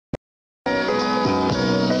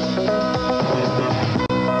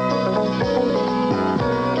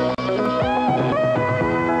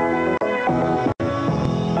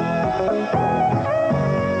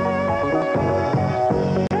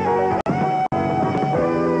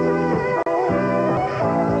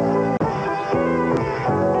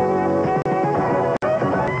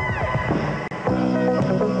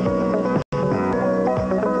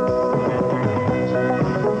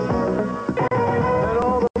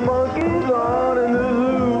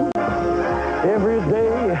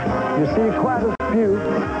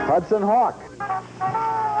Hudson Hawk.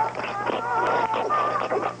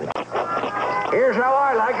 Here's how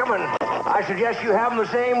I like them, and I suggest you have them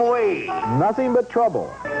the same way. Nothing But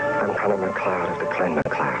Trouble. I'm Colonel McLeod of the Clan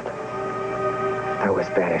McLeod. I was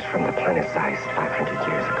banished from the planet Zeiss 500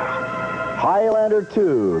 years ago. Highlander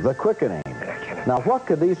 2, The Quickening. Now, what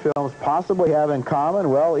could these films possibly have in common?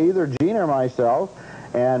 Well, either Gene or myself,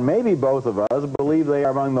 and maybe both of us, believe they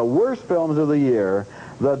are among the worst films of the year,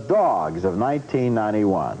 The Dogs of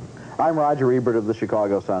 1991. I'm Roger Ebert of the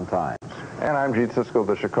Chicago Sun-Times. And I'm Gene Siskel of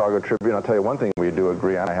the Chicago Tribune. I'll tell you one thing we do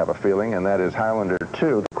agree on, I have a feeling, and that is Highlander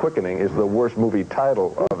 2, The Quickening, is the worst movie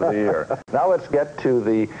title of the year. Now let's get to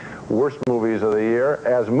the worst movies of the year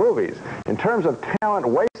as movies. In terms of talent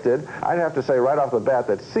wasted, I'd have to say right off the bat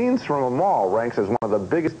that Scenes from a Mall ranks as one of the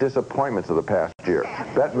biggest disappointments of the past year.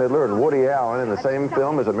 Bette Midler and Woody Allen in the same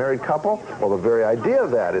film as a married couple? Well, the very idea of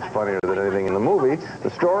that is funnier than anything in the movie. The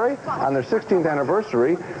story? On their 16th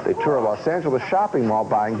anniversary, they tour a Los Angeles shopping mall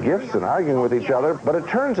buying gifts and arguing with each other, but it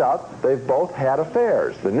turns out they've both had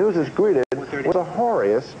affairs. The news is greeted with the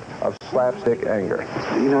hoariest of slapstick anger.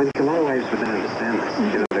 You know, a lot of wives would not understand this.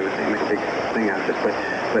 You know, they would make a big thing out of it,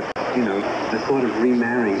 but you know, the thought of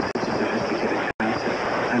remarrying is such a sophisticated concept.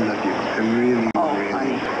 I love you. I really, really love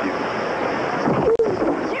you.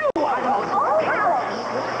 You are the most callous,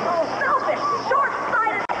 selfish,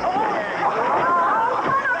 short-sighted, son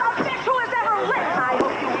of a bitch who has ever lived. I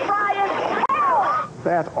hope you fry in hell.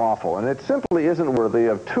 That's awful, and it simply isn't worthy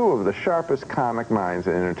of two of the sharpest comic minds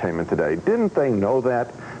in entertainment today. Didn't they know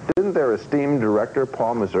that? Didn't their esteemed director,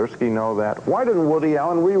 Paul Mazursky, know that? Why didn't Woody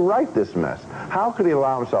Allen rewrite this mess? How could he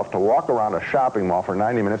allow himself to walk around a shopping mall for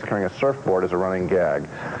 90 minutes carrying a surfboard as a running gag?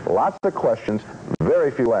 Lots of questions, very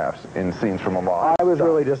few laughs in Scenes from a Mall. I was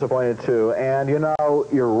really disappointed, too. And, you know,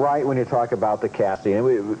 you're right when you talk about the casting. If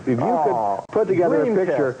you could put together a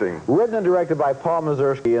picture written and directed by Paul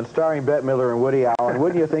Mazursky and starring Bette Midler and Woody Allen,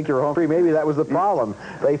 wouldn't you think you were home free? Maybe that was the problem.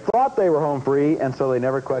 They thought they were home free, and so they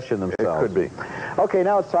never questioned themselves. It could be. Okay,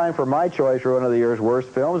 now it's time for my choice for one of the year's worst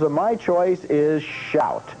films, and my choice is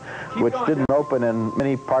Shout, which didn't open in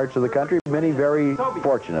many parts of the country, many very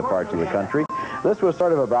fortunate parts of the country. This was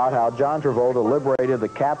sort of about how John Travolta liberated the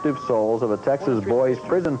captive souls of a Texas boys'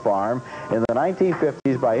 prison farm in the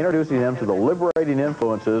 1950s by introducing them to the liberating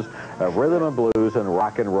influences of rhythm and blues and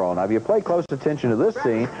rock and roll. Now, if you pay close attention to this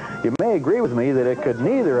scene, you may agree with me that it could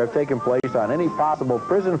neither have taken place on any possible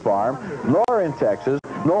prison farm, nor in Texas,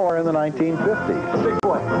 nor in the 1950s. Big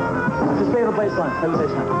boy. Just play the bass line. Play the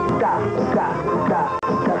bass line. Da, da, da,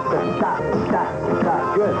 da, da, da,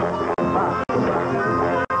 da. Good.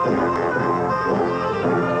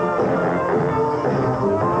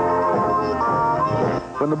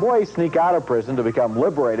 When the boys sneak out of prison to become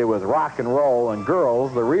liberated with rock and roll and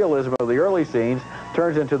girls, the realism of the early scenes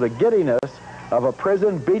turns into the giddiness of a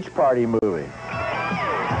prison beach party movie.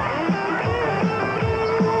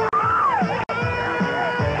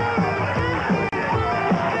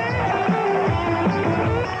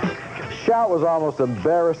 Shout was almost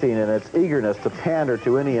embarrassing in its eagerness to pander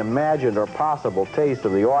to any imagined or possible taste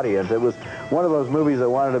of the audience. It was one of those movies that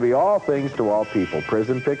wanted to be all things to all people.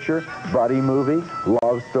 Prison picture, buddy movie,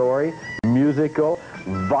 love story, musical,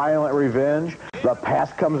 violent revenge, the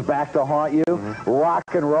past comes back to haunt you, rock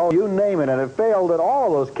and roll, you name it. And it failed in all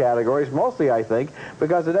of those categories, mostly, I think,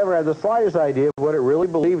 because it never had the slightest idea of what it really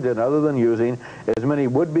believed in other than using as many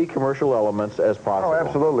would-be commercial elements as possible. Oh,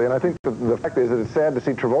 absolutely. And I think the fact is that it's sad to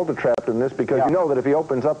see Travolta trapped in this because you know that if he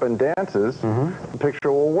opens up and dances, the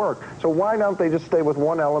picture will work. So why don't they just stay with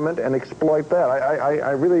one element and exploit that? I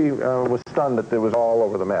really was stunned that it was all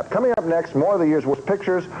over the map. Coming up next, more of the year's worst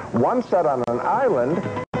pictures, one set on an island,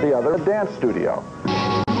 the other a dance studio.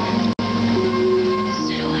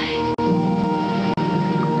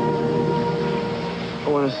 I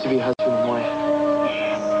want us to be husband and wife.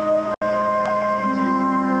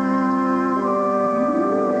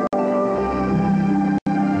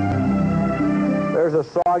 There's a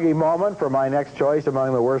soggy moment for my next choice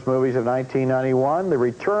among the worst movies of 1991, The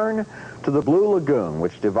Return to the Blue Lagoon,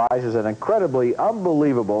 which devises an incredibly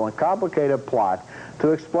unbelievable and complicated plot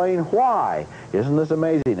to explain why. Isn't this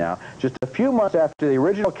amazing now? Just a few months after the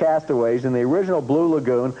original castaways in the original Blue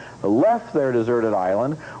Lagoon left their deserted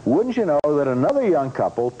island, wouldn't you know that another young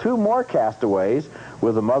couple, two more castaways,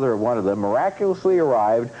 with the mother of one of them, miraculously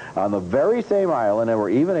arrived on the very same island and were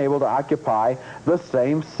even able to occupy the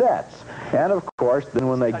same sets. And of course, then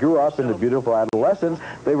when they grew up into beautiful adolescents,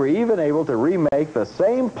 they were even able to remake the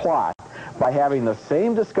same plot by having the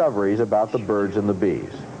same discoveries about the birds and the bees.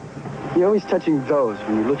 You're always touching those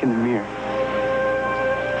when you look in the mirror.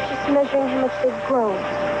 Just measuring how much they've grown.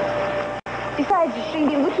 Besides,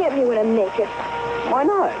 Shingy, look at me when I'm naked. Why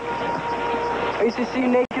not? I used to see you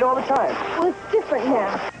naked all the time. Well, it's different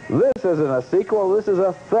now. This isn't a sequel, this is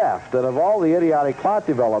a theft. And of all the idiotic plot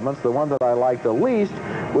developments, the one that I liked the least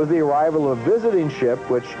was the arrival of a visiting ship,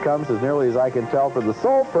 which comes, as nearly as I can tell, for the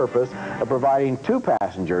sole purpose of providing two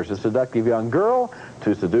passengers, a seductive young girl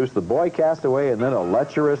to seduce the boy castaway, and then a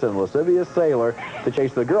lecherous and lascivious sailor to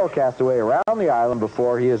chase the girl castaway around the island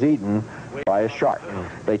before he is eaten by a shark.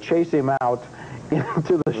 They chase him out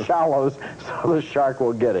into the shallows so the shark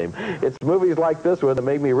will get him. It's movies like this one that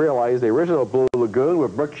make me realize the original Blue Lagoon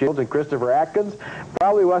with Brooke Shields and Christopher Atkins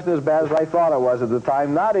probably wasn't as bad as I thought it was at the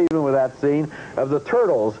time, not even with that scene of the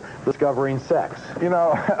turtles discovering sex. You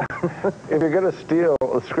know, if you're going to steal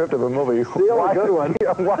a script of a movie, Steal a good one.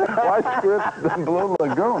 Why script the Blue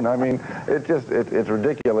Lagoon? I mean, it's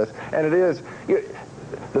ridiculous. And it is...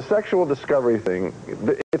 The sexual discovery thing,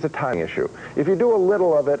 it's a timing issue. If you do a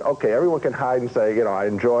little of it, okay, everyone can hide and say, you know, I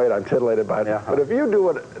enjoy it, I'm tittillated by it. Yeah. But if you do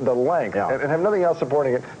it the length and have nothing else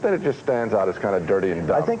supporting it, then it just stands out as kind of dirty and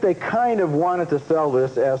dumb. I think they kind of wanted to sell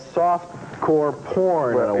this as soft-core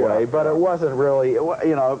porn in a way, but it wasn't really,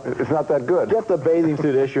 you know. It's not that good. Get the bathing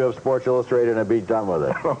suit issue of Sports Illustrated and be done with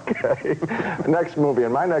it. Okay. Next movie,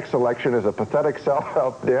 and my next selection is a pathetic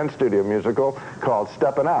self-help dance studio musical called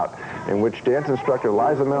Steppin' Out, in which dance instructor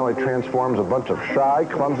Liza Minnelli transforms a bunch of shy,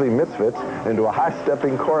 clumsy misfits into a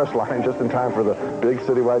high-stepping chorus line just in time for the big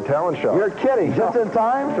citywide talent show. You're kidding. Just in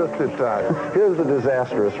time? Just in time. Here's the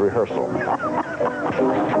disastrous rehearsal.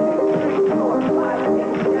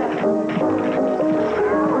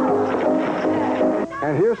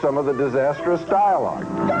 And here's some of the disastrous dialogue.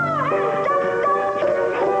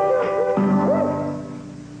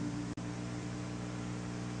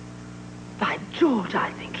 By George,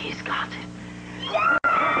 I think he's got it.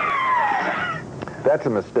 That's a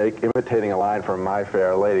mistake, imitating a line from My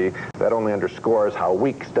Fair Lady. That only underscores how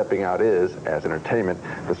weak Stepping Out is as entertainment.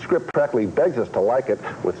 The script practically begs us to like it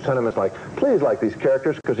with sentiments like, please like these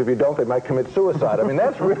characters, because if you don't, they might commit suicide. I mean,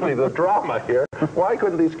 that's really the drama here. Why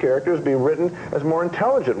couldn't these characters be written as more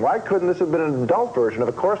intelligent? Why couldn't this have been an adult version of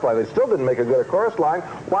a chorus line? They still didn't make a good chorus line.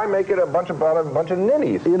 Why make it a bunch of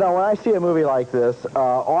ninnies? You know, when I see a movie like this,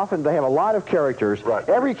 often they have a lot of characters. Right.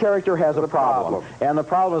 Every character has a problem. And the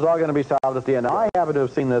problem is all going to be solved at the end. Now, I happen to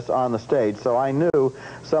have seen this on the stage, so I knew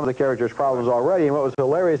some of the characters' problems already. And what was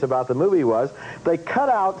hilarious about the movie was they cut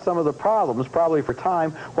out some of the problems, probably for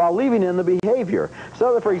time, while leaving in the behavior.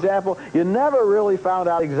 So that, for example, you never really found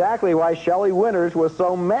out exactly why Shelley Winters was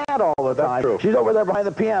so mad all the time. That's true. She's over there behind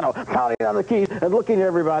the piano, pounding on the keys and looking at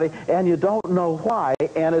everybody, and you don't know why.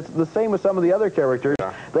 And it's the same with some of the other characters.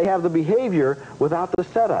 Yeah. They have the behavior without the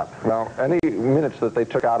setup. Well, any minutes that they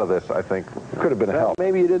took out of this, I think, could have been a help.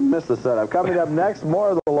 Maybe you didn't miss the setup. Coming up next,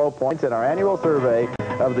 more of the low points in our annual survey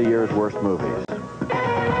of the year's worst movies.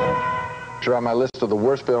 On my list of the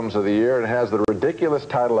worst films of the year, and it has the ridiculous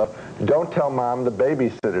title of Don't Tell Mom the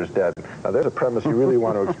Babysitter's Dead. Now, there's a premise you really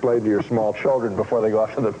want to explain to your small children before they go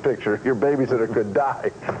off to the picture. Your babysitter could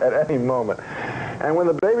die at any moment. And when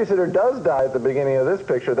the babysitter does die at the beginning of this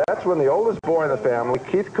picture, that's when the oldest boy in the family,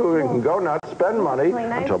 Keith Coogan, can go nuts, spend money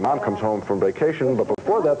until Mom comes home from vacation. But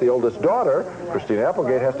before that, the oldest daughter, Christine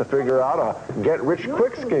Applegate, has to figure out a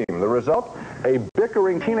get-rich-quick scheme. The result? A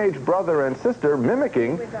bickering teenage brother and sister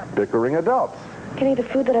mimicking bickering adults. Kenny, the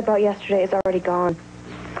food that I brought yesterday is already gone.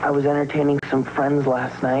 I was entertaining some friends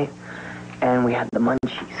last night, and we had the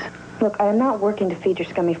munchies. Look, I am not working to feed your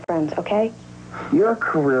scummy friends, okay? You're a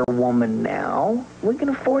career woman now. We can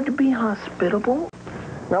afford to be hospitable.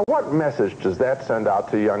 Now, what message does that send out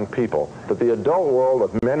to young people? That the adult world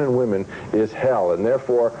of men and women is hell, and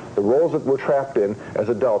therefore the roles that we're trapped in as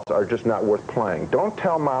adults are just not worth playing. Don't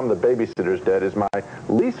Tell Mom the Babysitter's Dead is my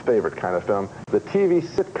least favorite kind of film, the TV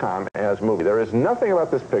sitcom as movie. There is nothing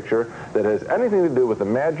about this picture that has anything to do with the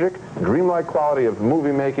magic, dreamlike quality of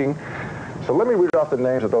movie making. So let me read off the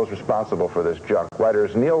names of those responsible for this junk.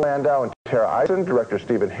 Writers Neil Landau and Tara Eisen, director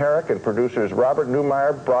Stephen Herrick, and producers Robert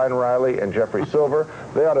Newmeyer, Brian Riley, and Jeffrey Silver.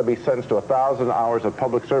 They ought to be sentenced to 1,000 hours of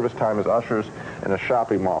public service time as ushers in a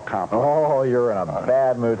shopping mall complex. Oh, you're in a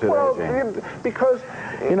bad mood today, James. Well, because...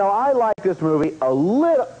 You know, I like this movie a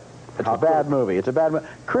little... It's a bad movie. It's a bad movie.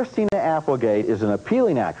 Christina Applegate is an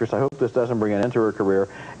appealing actress. I hope this doesn't bring an end to her career.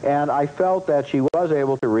 And I felt that she was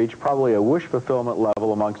able to reach probably a wish fulfillment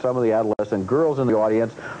level among some of the adolescent girls in the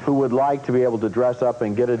audience who would like to be able to dress up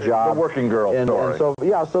and get a job. The working girl story. And so,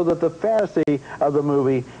 yeah, so that the fantasy of the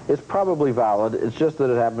movie is probably valid. It's just that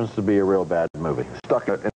it happens to be a real bad movie. Stuck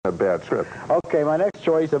in a bad script. Okay, my next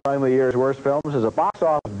choice among the year's worst films is a box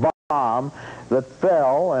office bomb bomb that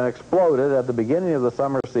fell and exploded at the beginning of the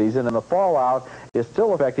summer season, and the fallout is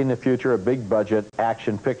still affecting the future of big-budget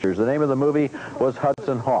action pictures. The name of the movie was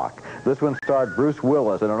Hudson Hawk. This one starred Bruce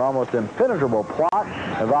Willis in an almost impenetrable plot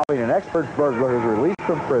involving an expert burglar who's released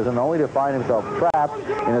from prison only to find himself trapped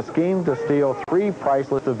in a scheme to steal 3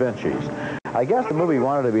 priceless Da Vincis. I guess the movie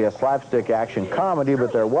wanted to be a slapstick action comedy,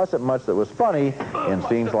 but there wasn't much that was funny in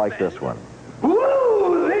scenes like this one.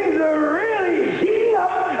 Woo! Things are really heating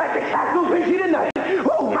up at the Castle Vinci tonight.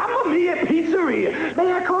 Oh, Mamma Mia Pizzeria.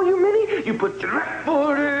 May I call you Minnie? You put your left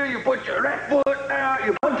foot in, you put your left foot out.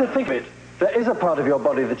 You Come to think of it, there is a part of your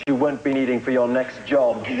body that you won't be needing for your next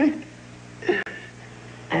job. I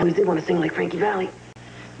always did want to sing like Frankie Valli.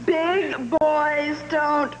 Big boys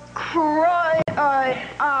don't cry,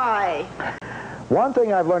 I. One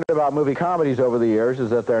thing I've learned about movie comedies over the years is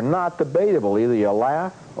that they're not debatable. Either you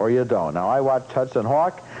laugh or you don't. Now, I watched Hudson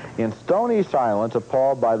Hawk in stony silence,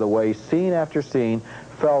 appalled by the way scene after scene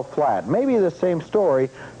fell flat. Maybe the same story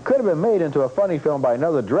could have been made into a funny film by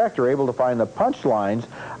another director able to find the punchlines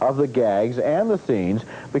of the gags and the scenes,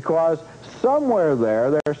 because somewhere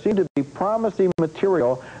there seemed to be promising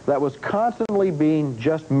material that was constantly being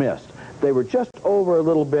just missed. They were just over a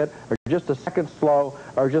little bit, or just a second slow,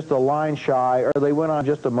 or just a line shy, or they went on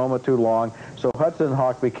just a moment too long. So Hudson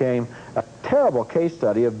Hawk became a terrible case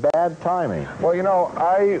study of bad timing. Well, you know,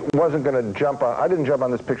 I didn't jump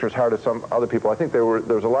on this picture as hard as some other people. I think there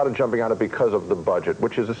was a lot of jumping on it because of the budget,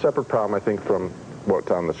 which is a separate problem, I think, from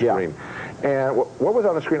what's on the screen. Yeah. And what was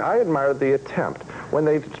on the screen, I admired the attempt. When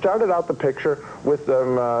they started out the picture with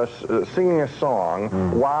them singing a song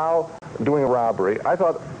while doing a robbery, I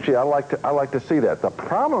thought, gee, I like to see that. The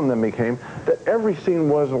problem then became that every scene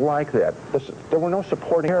was like that. There were no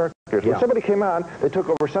supporting characters. Yeah. When somebody came on, they took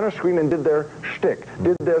over center screen and did their shtick,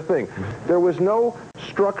 did their thing. There was no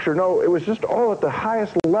structure. No, it was just all at the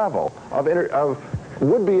highest level of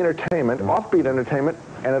would-be entertainment, offbeat entertainment,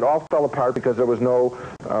 and it all fell apart because there was no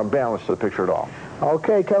balance to the picture at all.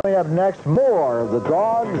 Okay, coming up next, more of the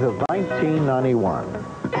dogs of 1991.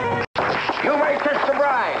 You may kiss the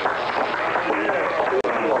bride.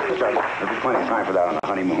 There'll be plenty of time for that on the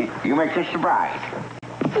honeymoon. You may kiss the bride.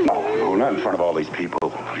 No, not in front of all these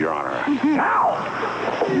people, Your Honor. Now!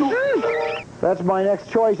 That's my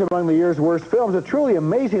next choice among the year's worst films, a truly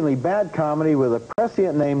amazingly bad comedy with a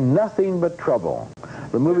prescient name, Nothing But Trouble.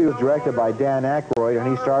 The movie was directed by Dan Aykroyd, and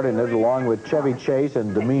he starred in it along with Chevy Chase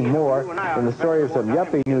and Demi Moore in the story of some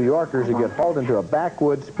yuppie New Yorkers who get hauled into a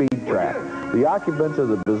backwoods speed trap. The occupants of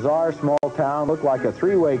the bizarre small town look like a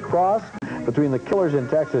three-way cross between the killers in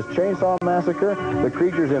Texas Chainsaw Massacre, the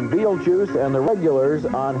creatures in Beetlejuice, and the regulars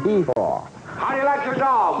on Hee-Haw. How do you like your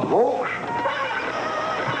dog, folks?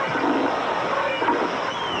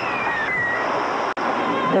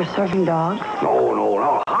 They're serving dogs?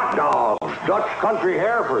 No. Hot dogs. Dutch Country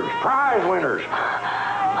Herefords. Prize winners.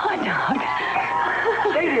 Hot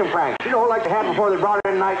dogs. Stadium pranks. You know, like they had before they brought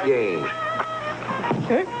in night games.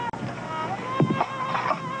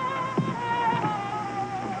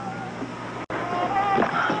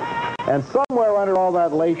 And somewhere under all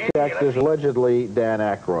that latex is allegedly Dan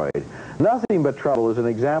Aykroyd. Nothing But Trouble is an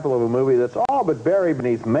example of a movie that's all but buried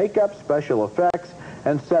beneath makeup, special effects,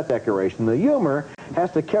 and set decoration. The humor has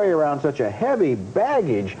to carry around such a heavy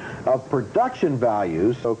baggage of production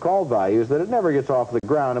values, so-called values, that it never gets off the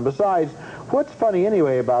ground. And besides, what's funny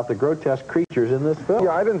anyway about the grotesque creatures in this film?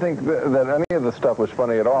 Yeah, I didn't think that any of the stuff was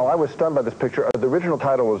funny at all. I was stunned by this picture. The original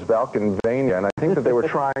title was Valkenvania, and I think that they were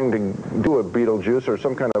trying to do a Beetlejuice or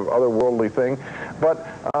some kind of otherworldly thing. But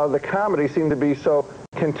the comedy seemed to be so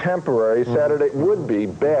contemporary, would-be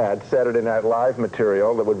bad Saturday Night Live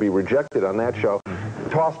material that would be rejected on that show,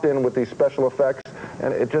 tossed in with these special effects,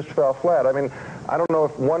 and it just fell flat. I mean, I don't know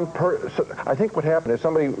if I think what happened is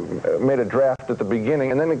somebody made a draft at the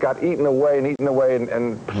beginning, and then it got eaten away,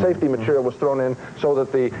 and safety material was thrown in so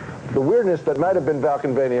that the weirdness that might have been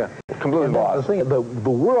Valkenvania completely lost. The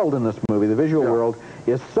world in this movie, the visual world,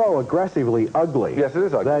 is so aggressively ugly. Yes, it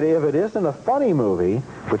is ugly. That if it isn't a funny movie,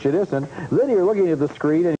 which it isn't, then you're looking at the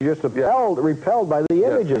screen and you're just repelled by the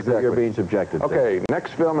images that you're being subjected to. Okay,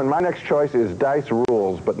 next film, and my next choice is Dice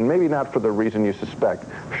Rules, but maybe not for the reason you suspect.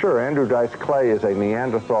 Sure, Andrew Dice Clay is a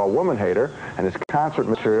Neanderthal woman-hater, and his concert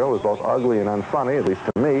material is both ugly and unfunny, at least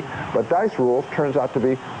to me, but Dice Rules turns out to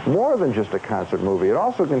be more than just a concert movie. It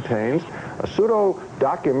also contains a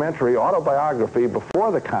pseudo-documentary autobiography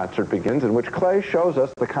before the concert begins, in which Clay shows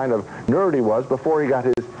us the kind of nerd he was before he got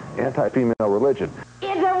his anti-female religion. Is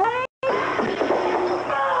it raining?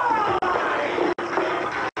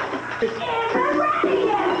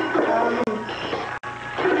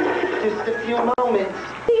 Just a few moments.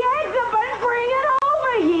 The eggs have been bringing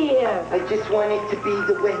over here.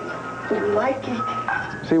 like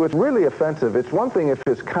it. See, what's really offensive, it's one thing if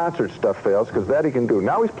his concert stuff fails, because that he can do.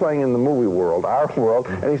 Now he's playing in the movie world, our world,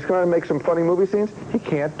 and he's going to make some funny movie scenes. He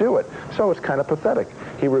can't do it. So it's kind of pathetic.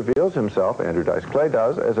 He reveals himself, Andrew Dice Clay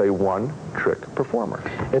does, as a one-trick performer.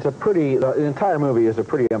 It's a pretty, the entire movie is a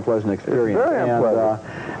pretty unpleasant experience. It's very unpleasant.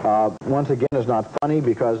 And once again, it's not funny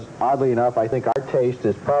because, oddly enough, I think our taste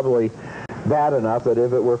is probably bad enough that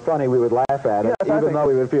if it were funny, we would laugh at it, yes, even though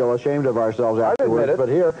we would feel ashamed of ourselves afterwards. it. But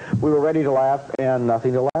here, we were ready to laugh and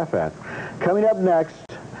nothing to laugh at. Coming up next,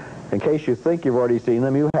 in case you think you've already seen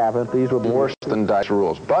them, you haven't. These will be Worse than Dice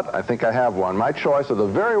Rules. But I think I have one. My choice of the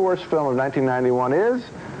very worst film of 1991 is,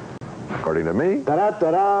 according to me,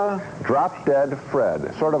 Drop Dead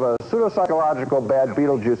Fred. Sort of a pseudo-psychological bad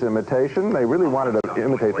Beetlejuice imitation. They really wanted to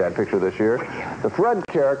imitate that picture this year. The Fred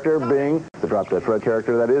character being, the Drop Dead Fred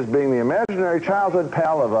character, that is, being the imaginary childhood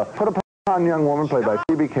pal of a put-upon young woman played by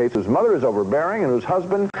Phoebe Cates, whose mother is overbearing and whose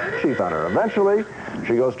husband cheats on her. Eventually,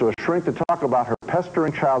 she goes to a shrink to talk about her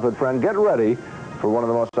pestering childhood friend. Get ready for one of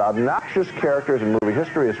the most obnoxious characters in movie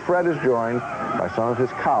history, as Fred is joined by some of his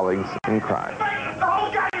colleagues in crime. The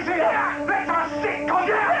whole gang's here! Let's have a stick! Come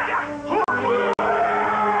here!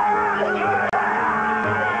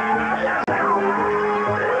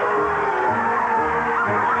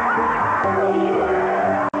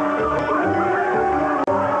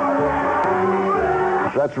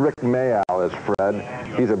 That's Rick Mayall as Fred.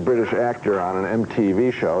 He's a British actor on an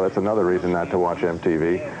MTV show. That's another reason not to watch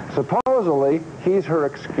MTV. Supposedly, he's her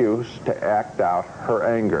excuse to act out her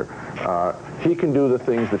anger. He can do the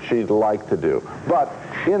things that she'd like to do. But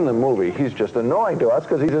in the movie, he's just annoying to us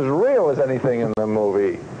because he's as real as anything in the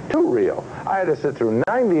movie. Too real. I had to sit through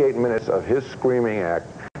 98 minutes of his screaming act.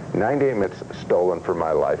 98 minutes stolen from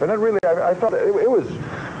my life. And it really, I thought it was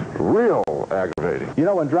real aggravating. You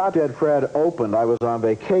know, when Drop Dead Fred opened, I was on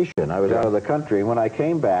vacation. I was out of the country. And when I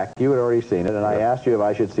came back, you had already seen it, and I asked you if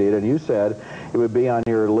I should see it, and you said it would be on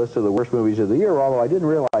your list of the worst movies of the year, although I didn't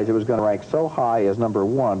realize it was going to rank so high as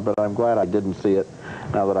 #1, but I'm glad I didn't see it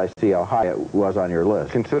now that I see how high it was on your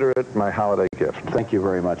list. Consider it my holiday gift. Thank you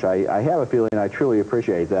very much. I have a feeling I truly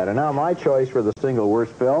appreciate that. And now my choice for the single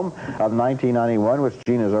worst film of 1991, which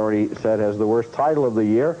Gene has already said has the worst title of the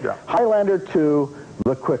year, Highlander 2,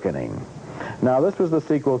 The Quickening. Now, this was the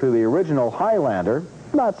sequel to the original Highlander.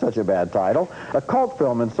 Not such a bad title. A cult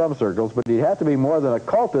film in some circles, but you'd have to be more than a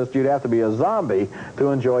cultist. You'd have to be a zombie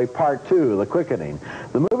to enjoy Part 2, The Quickening.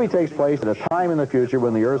 The movie takes place at a time in the future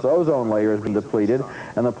when the Earth's ozone layer has been depleted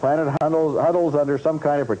and the planet huddles under some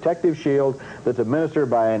kind of protective shield that's administered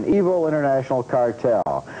by an evil international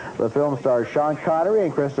cartel. The film stars Sean Connery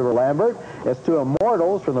and Christopher Lambert as two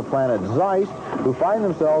immortals from the planet Zeist who find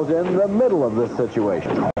themselves in the middle of this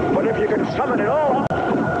situation. But if you can summon it all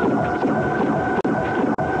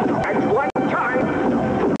at one time,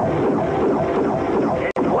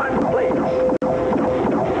 in one place,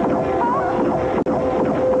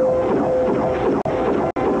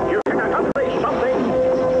 you can accomplish something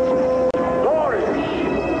glorious.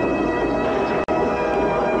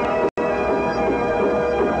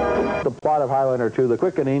 The plot of Highlander 2, The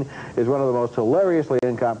Quickening, is one of the most hilariously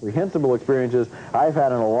incomprehensible experiences I've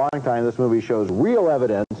had in a long time. This movie shows real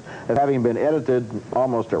evidence of having been edited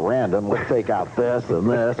almost at random. Let's take out this and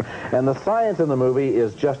this. And the science in the movie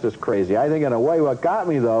is just as crazy. I think in a way what got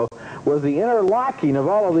me, though, was the interlocking of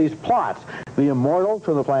all of these plots. The immortals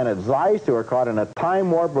from the planet Zeist, who are caught in a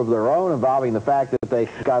time warp of their own involving the fact that they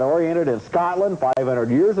got oriented in Scotland 500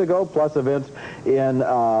 years ago, plus events in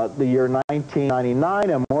the year 1999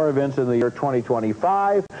 and more events in the year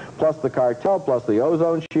 2025, plus the cartel, plus the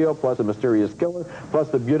ozone shield, plus the mysterious killer, plus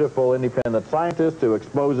the beautiful independent scientist who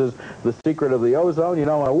exposes the secret of the ozone. You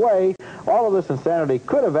know, in a way, all of this insanity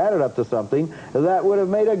could have added up to something that would have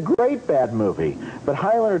made a great bad movie. But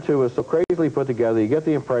Highlander 2 is so crazily put together, you get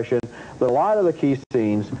the impression that a lot of the key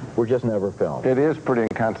scenes were just never filmed. It is pretty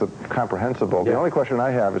incomprehensible. The only question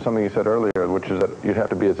I have is something you said earlier, which is that you'd have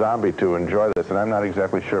to be a zombie to enjoy this, and I'm not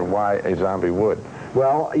exactly sure why a zombie would.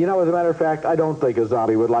 Well, you know, as a matter of fact, I don't think a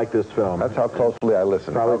zombie would like this film. That's how closely I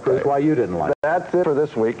listened. Probably proves why you didn't like it. That's it for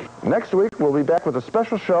this week. Next week, we'll be back with a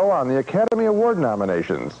special show on the Academy Award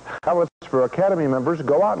nominations. Ballots for Academy members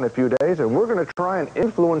go out in a few days, and we're going to try and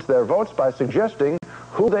influence their votes by suggesting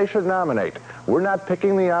who they should nominate. We're not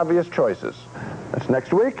picking the obvious choices. That's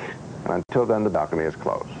next week, and until then, the balcony is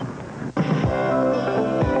closed.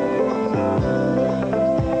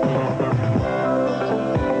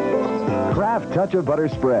 Kraft Touch of Butter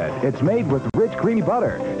Spread. It's made with rich, creamy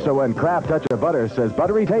butter. So when Kraft Touch of Butter says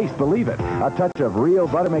buttery taste, believe it. A touch of real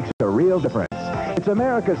butter makes a real difference. It's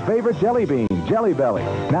America's favorite jelly bean, Jelly Belly.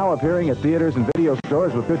 Now appearing at theaters and video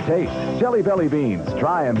stores with good taste. Jelly Belly beans.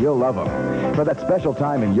 Try them, you'll love them. For that special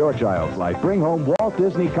time in your child's life, bring home Walt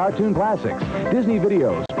Disney cartoon classics, Disney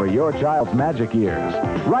videos for your child's magic years.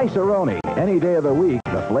 Rice-A-Roni. Any day of the week,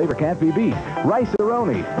 the flavor can't be beat.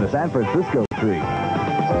 Rice-A-Roni, the San Francisco treat.